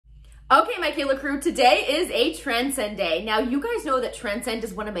Okay, my Kayla crew, today is a Trendsend day. Now, you guys know that Trendsend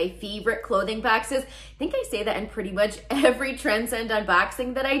is one of my favorite clothing boxes. I think I say that in pretty much every Trendsend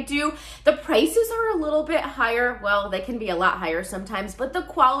unboxing that I do. The prices are a little bit higher. Well, they can be a lot higher sometimes, but the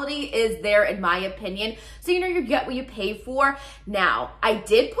quality is there in my opinion. So, you know, you get what you pay for. Now, I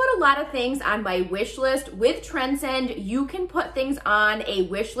did put a lot of things on my wish list. With Trendsend, you can put things on a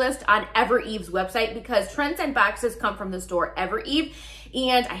wish list on Evereve's website because Trendsend boxes come from the store Evereve.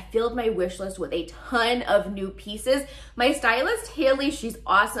 And I filled my wish list with a ton of new pieces. My stylist, Haley, she's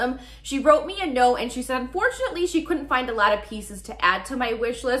awesome. She wrote me a note and she said, unfortunately, she couldn't find a lot of pieces to add to my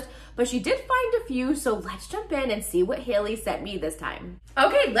wish list, but she did find a few. So let's jump in and see what Haley sent me this time.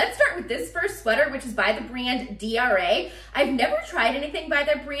 Okay, let's start with this first sweater, which is by the brand DRA. I've never tried anything by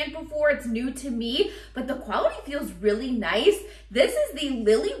that brand before. It's new to me, but the quality feels really nice. This is the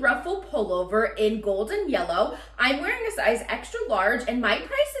Lily Ruffle pullover in golden yellow. I'm wearing a size extra large and my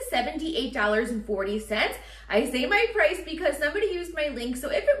price is $78.40. I say my price because somebody used my link. So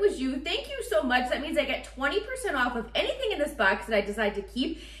if it was you, thank you so much. That means I get 20% off of anything in this box that I decide to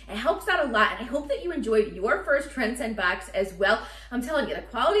keep. It helps out a lot. And I hope that you enjoyed your first Trendsend box as well. I'm telling you, the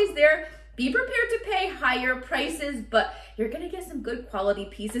quality's there. Be prepared to pay higher prices, but you're gonna get some good quality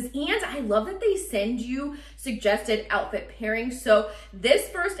pieces. And I love that they send you suggested outfit pairings. So this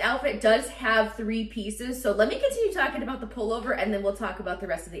first outfit does have 3 pieces. So let me continue talking about the pullover and then we'll talk about the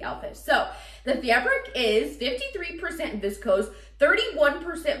rest of the outfit. So the fabric is 53% viscose,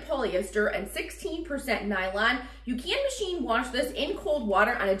 31% polyester, and 16% nylon. You can machine wash this in cold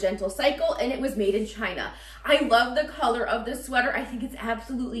water on a gentle cycle, and it was made in China. I love the color of this sweater. I think it's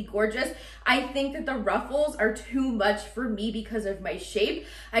absolutely gorgeous. I think that the ruffles are too much for me because of my shape.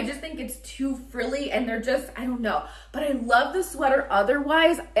 I just think it's too frilly and they're just, I don't know. But I love the sweater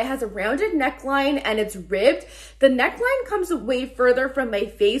otherwise. It has a rounded neckline and it's ribbed. The neckline comes way further from my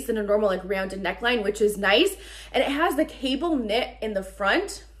face than a normal like rounded neckline, which is nice. And it has the cable knit in the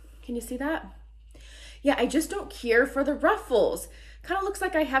front. Can you see that? Yeah, I just don't care for the ruffles. Kind of looks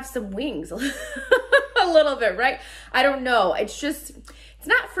like I have some wings a little bit, right? I don't know. It's just, it's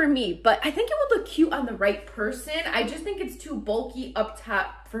not for me, but I think it would look cute on the right person. I just think it's too bulky up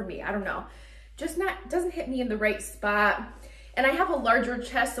top for me. I don't know. Just not, doesn't hit me in the right spot. And I have a larger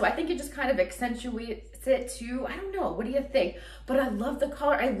chest, so I think it just kind of accentuates it too. I don't know. What do you think? But I love the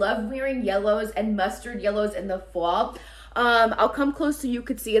color. I love wearing yellows and mustard yellows in the fall. I'll come close so you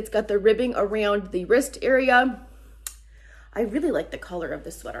could see it's got the ribbing around the wrist area. I really like the color of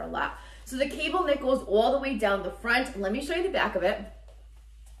this sweater a lot. So the cable knit goes all the way down the front. Let me show you the back of it.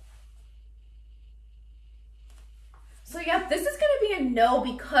 So yeah, this is gonna be a no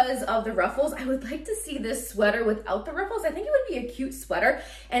because of the ruffles. I would like to see this sweater without the ruffles. I think it would be a cute sweater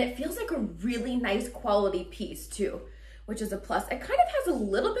and it feels like a really nice quality piece too, which is a plus. It kind of has a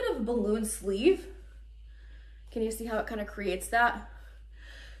little bit of a balloon sleeve. Can you see how it kind of creates that?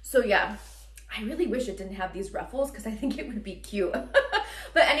 So yeah, I really wish it didn't have these ruffles because I think it would be cute.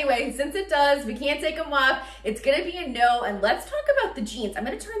 But anyway, since it does, we can't take them off. It's gonna be a no. And let's talk about the jeans. I'm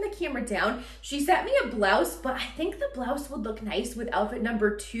gonna turn the camera down. She sent me a blouse, but I think the blouse would look nice with outfit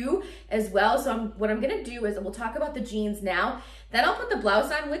number 2 as well. So what I'm gonna do is we'll talk about the jeans now. Then I'll put the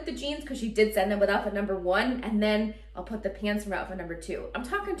blouse on with the jeans because she did send them with outfit number 1. And then I'll put the pants from outfit number 2. I'm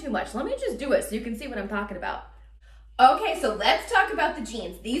talking too much. Let me just do it so you can see what I'm talking about. Okay, so let's talk about the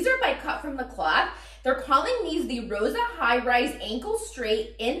jeans. These are by Cut from the Kloth. They're calling these the Rosa High Rise Ankle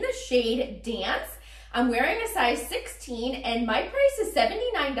Straight in the shade Dance. I'm wearing a size 16 and my price is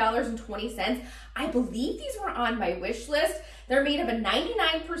 $79.20. I believe these were on my wish list. They're made of a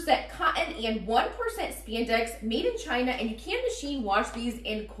 99% cotton and 1% spandex, made in China, and you can machine wash these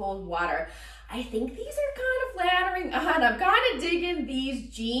in cold water. I think these are kind of flattering on. I'm kind of digging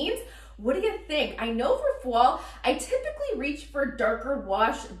these jeans. What do you think? I know for fall, I typically reach for darker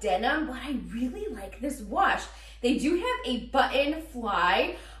wash denim, but I really like this wash. They do have a button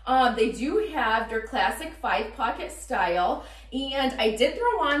fly. They do have their classic 5-pocket style. And I did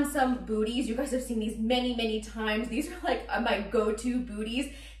throw on some booties. You guys have seen these many, many times. These are like my go-to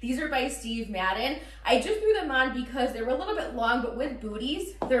booties. These are by Steve Madden. I just threw them on because they were a little bit long, but with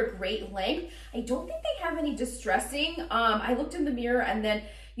booties, they're great length. I don't think they have any distressing. I looked in the mirror and then,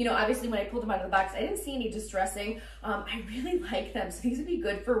 you know, obviously when I pulled them out of the box, I didn't see any distressing. I really like them. So these would be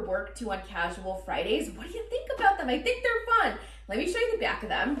good for work too on casual Fridays. What do you think about them? I think they're fun. Let me show you the back of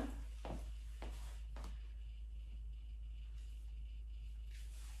them.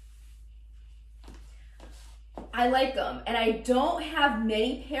 I like them, and I don't have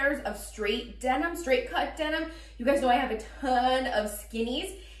many pairs of straight denim, straight cut denim. You guys know I have a ton of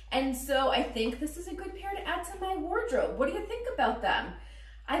skinnies, and so I think this is a good pair to add to my wardrobe. What do you think about them?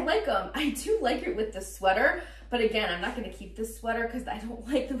 I like them. I do like it with the sweater, but again, I'm not gonna keep this sweater because I don't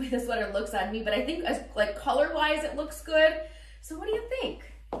like the way the sweater looks on me, but I think as like color-wise, it looks good. So what do you think?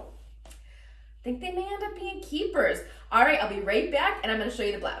 I think they may end up being keepers. All right, I'll be right back and I'm gonna show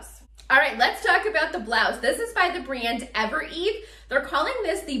you the blouse. All right, let's talk about the blouse. This is by the brand Evereve. They're calling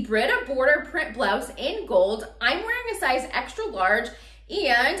this the Britta border print blouse in gold. I'm wearing a size extra large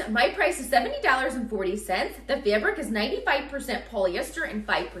and my price is $70.40. The fabric is 95% polyester and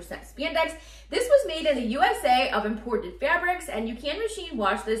 5% spandex. This was made in the USA of imported fabrics and you can machine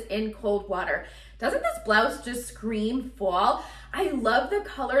wash this in cold water. Doesn't this blouse just scream fall? I love the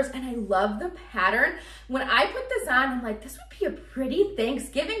colors and I love the pattern. When I put this on, I'm like, this would be a pretty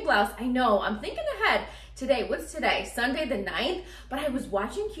Thanksgiving blouse. I know, I'm thinking ahead. Today, what's today? Sunday the 9th, but I was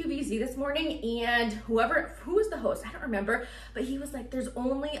watching QVC this morning and who was the host? I don't remember, but he was like, there's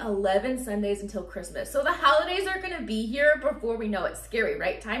only 11 Sundays until Christmas. So the holidays are gonna be here before we know it. Scary,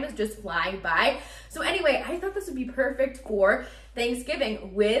 right? Time is just flying by. So anyway, I thought this would be perfect for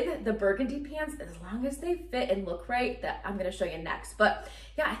Thanksgiving with the burgundy pants, as long as they fit and look right, that I'm gonna show you next. But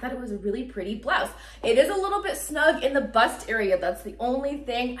yeah, I thought it was a really pretty blouse. It is a little bit snug in the bust area. That's the only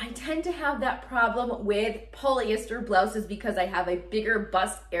thing. I tend to have that problem with polyester blouses because I have a bigger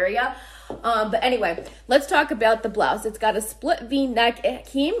bust area. But anyway, let's talk about the blouse. It's got a split V neck. It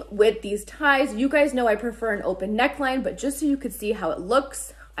came with these ties. You guys know I prefer an open neckline, but just so you could see how it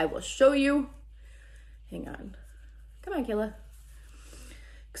looks, I will show you. Hang on. Come on, Kayla.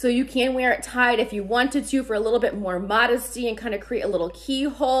 So you can wear it tied if you wanted to for a little bit more modesty and kind of create a little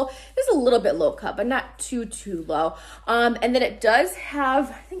keyhole. It's a little bit low cut, but not too low. And then it does have,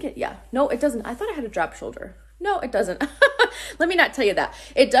 I think it, yeah, no, it doesn't. I thought it had a drop shoulder. No, it doesn't. Let me not tell you that.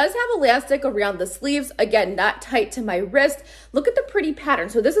 It does have elastic around the sleeves. Again, not tight to my wrist. Look at the pretty pattern.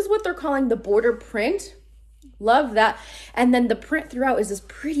 So this is what they're calling the border print. Love that. And then the print throughout is this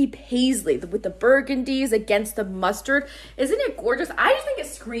pretty paisley with the burgundies against the mustard. Isn't it gorgeous? I just think it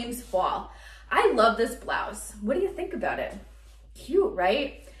screams fall. I love this blouse. What do you think about it? Cute,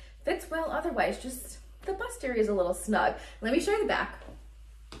 right? Fits well otherwise, just the bust area is a little snug. Let me show you the back.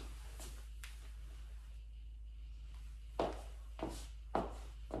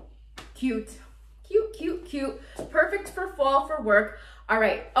 Cute, cute, cute, cute. Perfect for fall, for work. All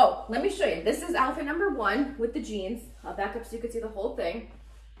right, oh, let me show you. This is outfit number 1 with the jeans. I'll back up so you can see the whole thing.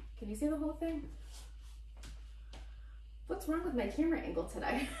 Can you see the whole thing? What's wrong with my camera angle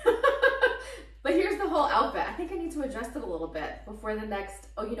today? But here's the whole outfit. I think I need to adjust it a little bit before the next,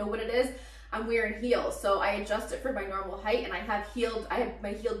 oh, you know what it is? I'm wearing heels, so I adjust it for my normal height and I have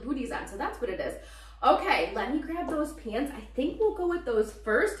my heeled booties on, so that's what it is. Okay, let me grab those pants. I think we'll go with those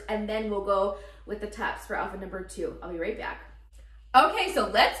first and then we'll go with the tops for outfit number 2. I'll be right back. Okay, so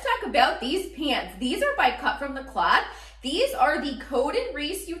let's talk about these pants. These are by Cut from the Kloth. These are the coated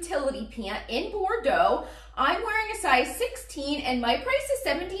Reese utility pant in Bordeaux. I'm wearing a size 16 and my price is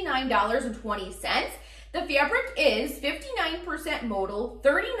 $79.20. The fabric is 59% modal,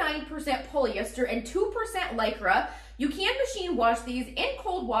 39% polyester, and 2% lycra. You can machine wash these in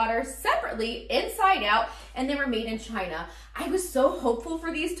cold water separately, inside out, and they were made in China. I was so hopeful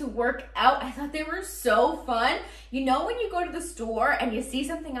for these to work out. I thought they were so fun. You know when you go to the store and you see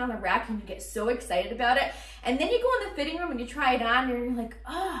something on the rack and you get so excited about it, and then you go in the fitting room and you try it on and you're like,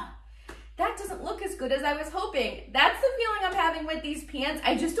 ah. That doesn't look as good as I was hoping. That's the feeling I'm having with these pants.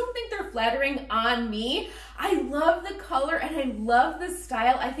 I just don't think they're flattering on me. I love the color and I love the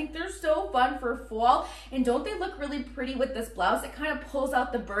style. I think they're so fun for fall. And don't they look really pretty with this blouse? It kind of pulls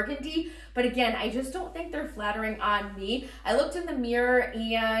out the burgundy. But again, I just don't think they're flattering on me. I looked in the mirror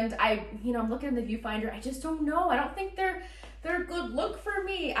and I'm looking in the viewfinder. I just don't know. I don't think they're a good look for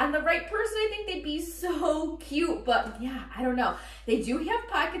me. On the right person, I think they'd be so cute, but yeah, I don't know. They do have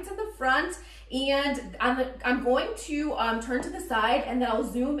pockets in the front, and I'm going to turn to the side, and then I'll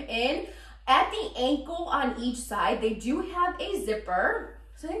zoom in. At the ankle on each side, they do have a zipper,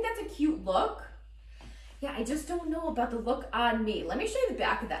 so I think that's a cute look. Yeah, I just don't know about the look on me. Let me show you the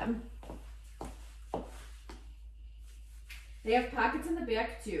back of them. They have pockets in the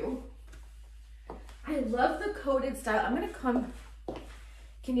back too. I love the coated style. I'm gonna come,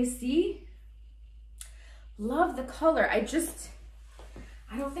 can you see? Love the color. I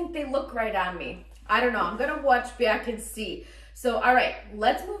don't think they look right on me. I don't know, I'm gonna watch back and see. So, all right,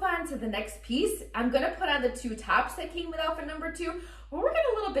 let's move on to the next piece. I'm gonna put on the 2 tops that came with outfit number 2. We're working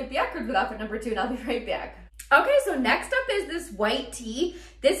a little bit backwards with outfit number 2 and I'll be right back. Okay, so next up is this white tee.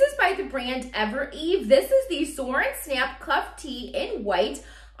 This is by the brand Evereve. This is the Soren Snap Cuff Tee in white.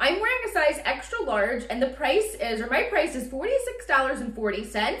 I'm wearing a size extra large and the price is, or my price is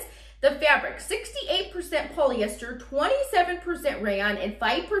 $46.40. The fabric, 68% polyester, 27% rayon, and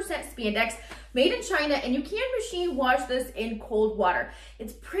 5% spandex, made in China, and you can machine wash this in cold water.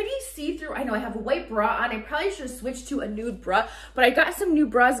 It's pretty see-through. I know I have a white bra on. I probably should have switched to a nude bra, but I got some new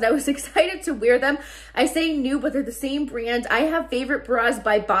bras and I was excited to wear them. I say new, but they're the same brand. I have Favorite Bras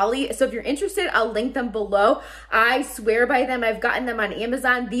by Bali, so if you're interested, I'll link them below. I swear by them. I've gotten them on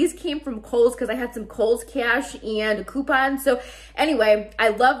Amazon. These came from Kohl's because I had some Kohl's cash and a coupon. So anyway, I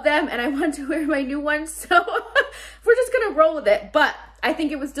love them and I want to wear my new ones, so we're just gonna roll with it. But I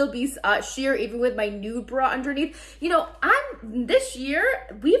think it would still be sheer even with my nude bra underneath. You know, this year,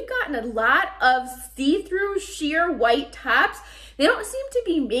 we've gotten a lot of see-through sheer white tops. They don't seem to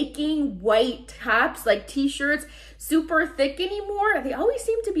be making white tops like t-shirts super thick anymore. They always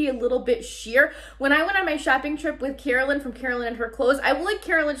seem to be a little bit sheer. When I went on my shopping trip with Carolyn from Carolyn and Her Clothes, I will link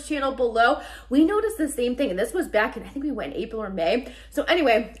Carolyn's channel below. We noticed the same thing, and this was back in, I think we went in April or May. So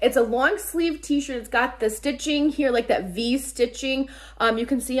anyway, it's a long sleeve t-shirt. It's got the stitching here, like that V stitching. You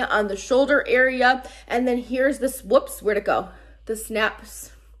can see it on the shoulder area. And then here's this, whoops, where'd it go? The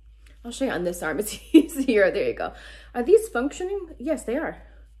snaps. I'll show you on this arm, it's easier. There you go. Are these functioning? Yes, they are.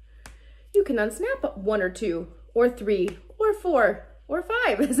 You can unsnap one or two, or three, or four, or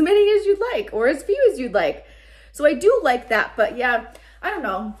five, as many as you'd like, or as few as you'd like. So I do like that, but yeah, I don't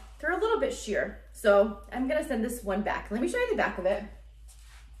know. They're a little bit sheer. So I'm gonna send this one back. Let me show you the back of it.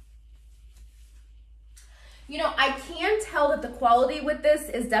 You know, I can tell that the quality with this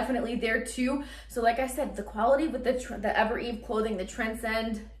is definitely there too. So like I said, the quality with the Evereve clothing, the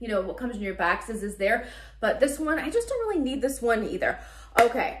Trendsend, you know, what comes in your boxes is there. But this one, I just don't really need this one either.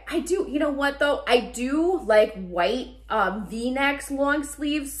 Okay, I do, you know what though? I do like white V-necks, long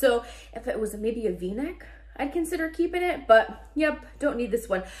sleeves. So if it was maybe a V-neck, I'd consider keeping it, but yep, don't need this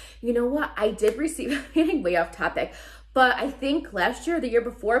one. You know what? I did receive, getting way off topic, but I think last year or the year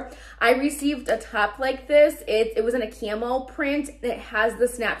before, I received a top like this. It was in a camo print. It has the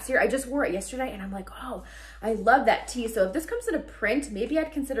snaps here. I just wore it yesterday and I'm like, oh, I love that tee. So if this comes in a print, maybe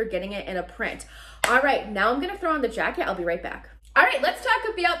I'd consider getting it in a print. All right, now I'm gonna throw on the jacket. I'll be right back. All right, let's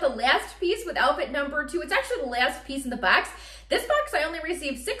talk about the last piece with outfit number 2. It's actually the last piece in the box. This box, I only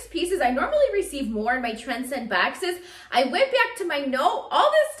received 6 pieces. I normally receive more in my Trendsend boxes. I went back to my note.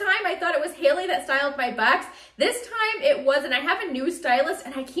 All this time, I thought it was Haley that styled my box. This time, it wasn't. I have a new stylist,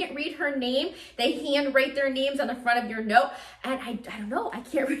 and I can't read her name. They handwrite their names on the front of your note, and I don't know. I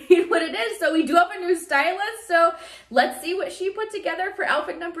can't read what it is, so we do have a new stylist. So let's see what she put together for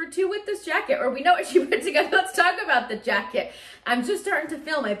outfit number 2 with this jacket, or we know what she put together. Let's talk about the jacket. I'm just starting to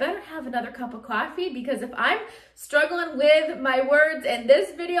film. I better have another cup of coffee because if I'm struggling with my words in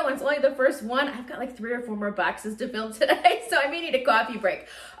this video and it's only the first one, I've got like 3 or 4 more boxes to film today, so I may need a coffee break.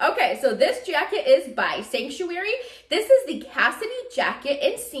 Okay, so this jacket is by Sanctuary. This is the Cassidy jacket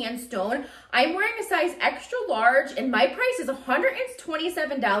in sandstone. I'm wearing a size extra large and my price is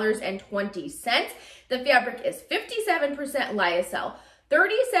 $127.20. The fabric is 57% lyocell,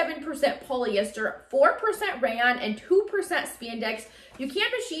 37% polyester, 4% rayon, and 2% spandex. You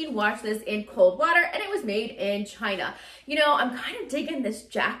can machine wash this in cold water, and it was made in China. You know, I'm kind of digging this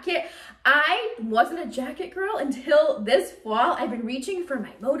jacket. I wasn't a jacket girl until this fall. I've been reaching for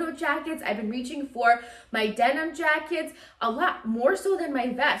my moto jackets. I've been reaching for my denim jackets a lot more so than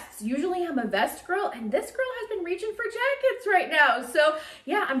my vests. Usually I'm a vest girl, and this girl has been reaching for jackets right now. So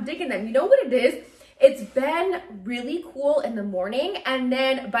yeah, I'm digging them. You know what it is? It's been really cool in the morning, and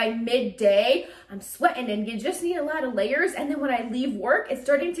then by midday, I'm sweating and you just need a lot of layers. And then when I leave work, it's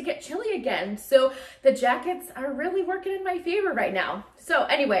starting to get chilly again. So the jackets are really working in my favor right now. So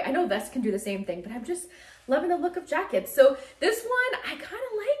anyway, I know vests can do the same thing, but I'm just loving the look of jackets. So this one, I kind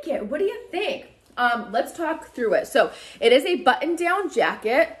of like it. What do you think? Let's talk through it. So it is a button-down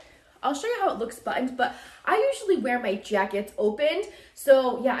jacket. I'll show you how it looks buttoned, but I usually wear my jackets opened.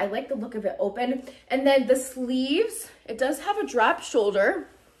 So yeah, I like the look of it open. And then the sleeves, it does have a drop shoulder.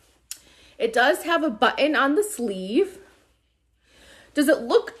 It does have a button on the sleeve. Does it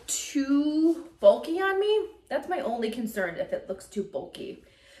look too bulky on me? That's my only concern, if it looks too bulky.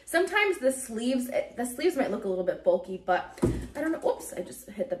 Sometimes the sleeves might look a little bit bulky, but I don't know. Oops, I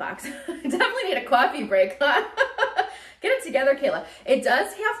just hit the box. I definitely need a coffee break, huh? Get it together, Kayla. It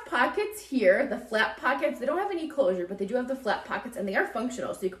does have pockets here, the flat pockets. They don't have any closure, but they do have the flat pockets, and they are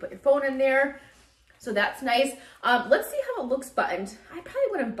functional. So you can put your phone in there. So that's nice. Let's see how it looks buttoned. I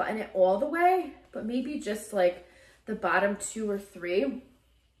probably wouldn't button it all the way, but maybe just like the bottom 2 or 3.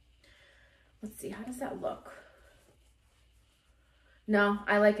 Let's see, how does that look? No,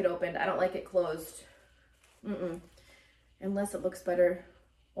 I like it opened. I don't like it closed. Unless it looks better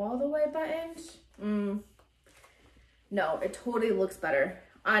all the way buttoned. No, it totally looks better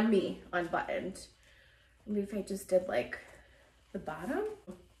on me, unbuttoned. Maybe if I just did like the bottom.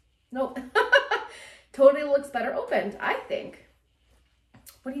 Nope. Totally looks better opened, I think.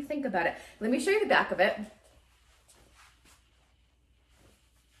 What do you think about it? Let me show you the back of it.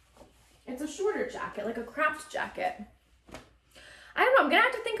 It's a shorter jacket, like a cropped jacket. I don't know, I'm gonna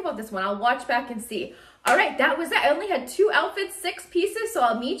have to think about this one. I'll watch back and see. All right, that was it. I only had 2 outfits, 6 pieces, so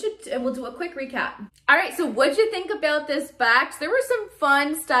I'll meet you and we'll do a quick recap. All right, so what'd you think about this box? There were some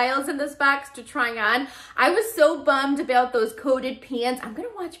fun styles in this box to try on. I was so bummed about those coated pants. I'm gonna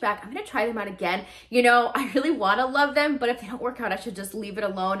watch back. I'm gonna try them out again. You know, I really wanna love them, but if they don't work out, I should just leave it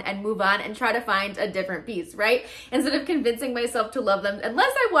alone and move on and try to find a different piece, right? Instead of convincing myself to love them,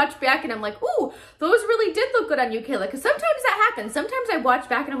 unless I watch back and I'm like, ooh, those really did look good on you, Kayla, because sometimes that happens. Sometimes I watch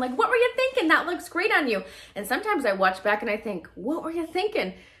back and I'm like, what were you thinking? That looks great on you. And sometimes I watch back and I think, what were you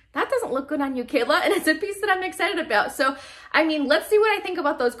thinking? That doesn't look good on you, Kayla. And it's a piece that I'm excited about. So, I mean, let's see what I think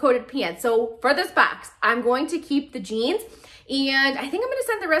about those coated pants. So for this box, I'm going to keep the jeans. And I think I'm gonna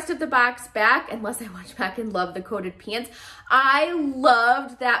send the rest of the box back unless I watch back and love the coated pants. I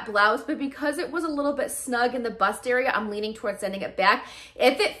loved that blouse, but because it was a little bit snug in the bust area, I'm leaning towards sending it back.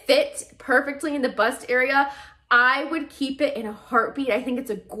 If it fit perfectly in the bust area, I would keep it in a heartbeat. I think it's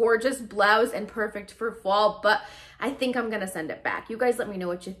a gorgeous blouse and perfect for fall, but I think I'm gonna send it back. You guys let me know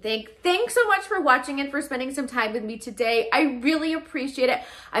what you think. Thanks so much for watching and for spending some time with me today. I really appreciate it.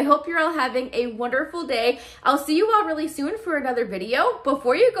 I hope you're all having a wonderful day. I'll see you all really soon for another video.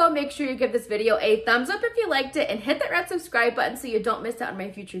 Before you go, make sure you give this video a thumbs up if you liked it and hit that red subscribe button so you don't miss out on my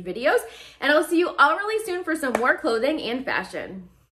future videos. And I'll see you all really soon for some more clothing and fashion.